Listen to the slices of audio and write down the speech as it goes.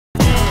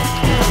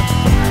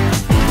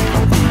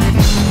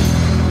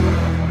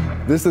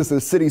This is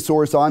the City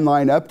Source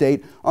online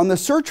update on the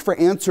search for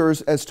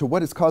answers as to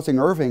what is causing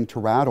Irving to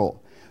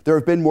rattle. There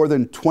have been more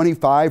than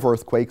 25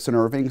 earthquakes in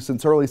Irving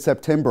since early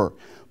September.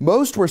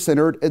 Most were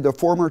centered in the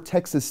former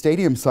Texas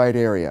Stadium site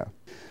area.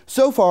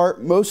 So far,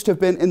 most have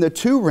been in the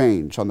 2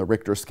 range on the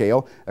Richter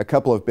scale. A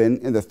couple have been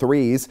in the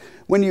 3s.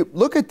 When you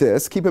look at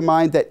this, keep in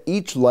mind that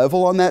each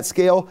level on that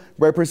scale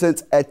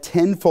represents a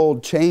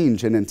 10-fold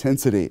change in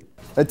intensity.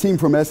 A team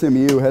from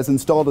SMU has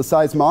installed a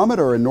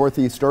seismometer in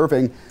northeast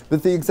Irving,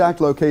 but the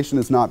exact location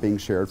is not being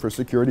shared for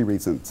security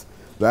reasons.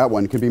 That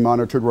one can be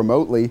monitored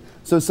remotely,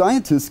 so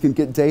scientists can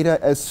get data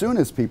as soon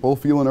as people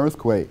feel an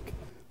earthquake.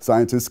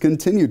 Scientists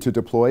continue to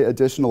deploy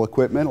additional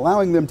equipment,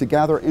 allowing them to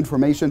gather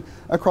information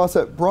across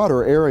a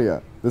broader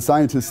area. The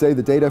scientists say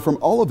the data from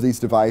all of these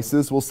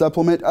devices will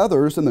supplement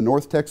others in the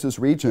North Texas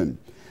region.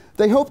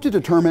 They hope to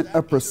determine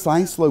a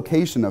precise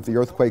location of the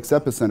earthquake's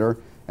epicenter,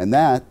 and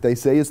that, they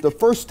say, is the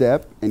first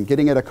step in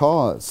getting at a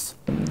cause.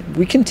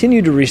 We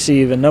continue to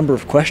receive a number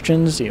of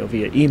questions,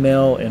 via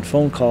email and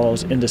phone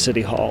calls into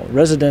City Hall.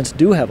 Residents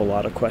do have a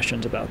lot of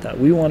questions about that.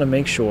 We want to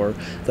make sure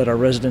that our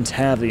residents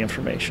have the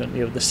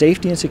information. The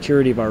safety and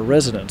security of our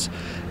residents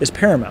is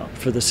paramount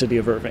for the City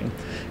of Irving.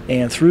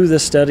 And through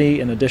this study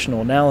and additional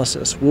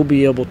analysis, we'll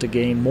be able to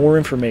gain more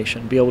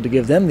information, be able to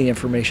give them the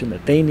information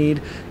that they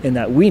need and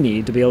that we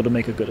need to be able to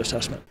make a good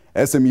assessment.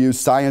 SMU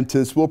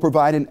scientists will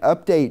provide an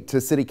update to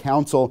City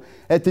Council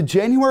at the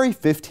January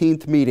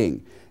 15th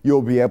meeting.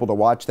 You'll be able to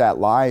watch that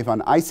live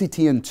on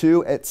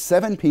ICTN2 at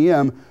 7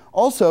 p.m.,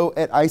 also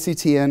at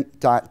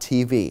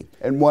ICTN.tv.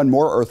 And one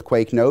more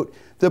earthquake note,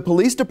 the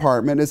police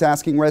department is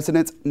asking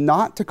residents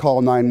not to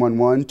call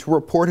 911 to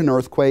report an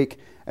earthquake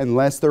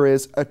unless there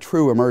is a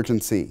true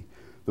emergency.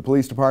 The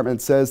police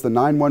department says the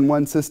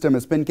 911 system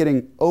has been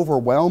getting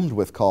overwhelmed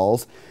with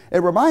calls.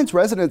 It reminds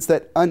residents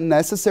that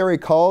unnecessary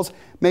calls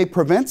may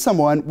prevent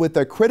someone with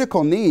a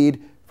critical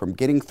need from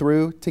getting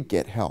through to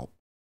get help.